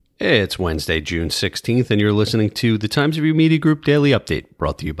It's Wednesday, June 16th, and you're listening to the Times Review Media Group Daily Update,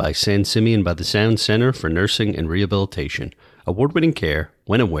 brought to you by San Simeon by the Sound Center for Nursing and Rehabilitation. Award-winning care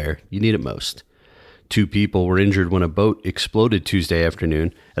when and where you need it most. 2 people were injured when a boat exploded Tuesday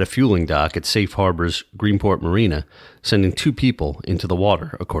afternoon at a fueling dock at Safe Harbor's Greenport Marina, sending 2 people into the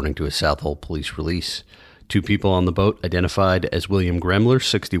water, according to a Southold police release. 2 people on the boat, identified as William Gremler,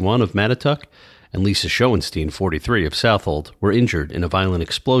 61, of Mattituck, and Lisa Schoenstein, 43, of Southold, were injured in a violent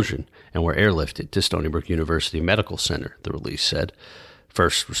explosion and were airlifted to Stony Brook University Medical Center, the release said.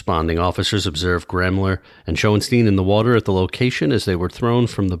 First responding officers observed Gremler and Schoenstein in the water at the location as they were thrown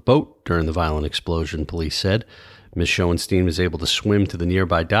from the boat during the violent explosion, police said. Ms. Schoenstein was able to swim to the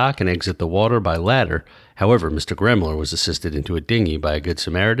nearby dock and exit the water by ladder. However, Mr. Gremler was assisted into a dinghy by a Good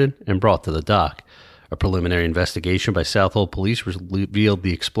Samaritan and brought to the dock. A preliminary investigation by Southold police revealed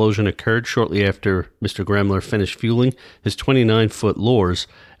the explosion occurred shortly after Mr. Gremler finished fueling his 29-foot Lours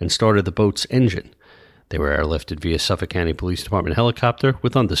and started the boat's engine. They were airlifted via Suffolk County Police Department helicopter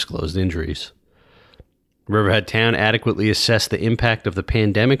with undisclosed injuries. Riverhead Town adequately assessed the impact of the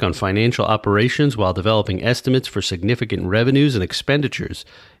pandemic on financial operations while developing estimates for significant revenues and expenditures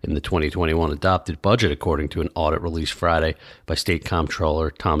in the 2021 adopted budget, according to an audit released Friday by State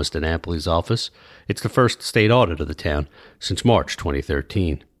Comptroller Thomas DiNapoli's office. It's the first state audit of the town since March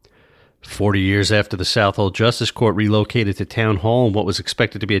 2013. 40 years after the Southold Justice Court relocated to Town Hall in what was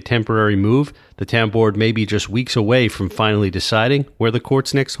expected to be a temporary move, the town board may be just weeks away from finally deciding where the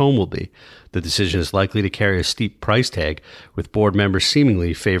court's next home will be. The decision is likely to carry a steep price tag, with board members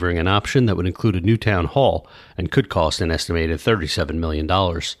seemingly favoring an option that would include a new town hall and could cost an estimated $37 million.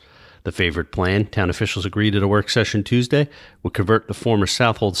 The favored plan, town officials agreed at a work session Tuesday, would convert the former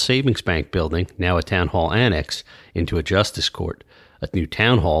Southold Savings Bank building, now a town hall annex, into a justice court. A new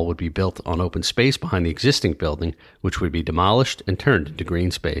town hall would be built on open space behind the existing building, which would be demolished and turned into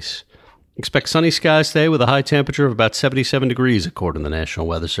green space. Expect sunny skies today with a high temperature of about 77 degrees, according to the National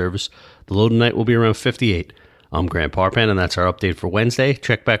Weather Service. The low tonight will be around 58. I'm Grant Parpan, and that's our update for Wednesday.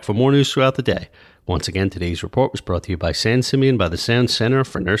 Check back for more news throughout the day. Once again, today's report was brought to you by San Simeon by the Sound Center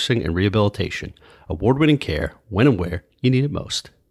for Nursing and Rehabilitation. Award-winning care when and where you need it most.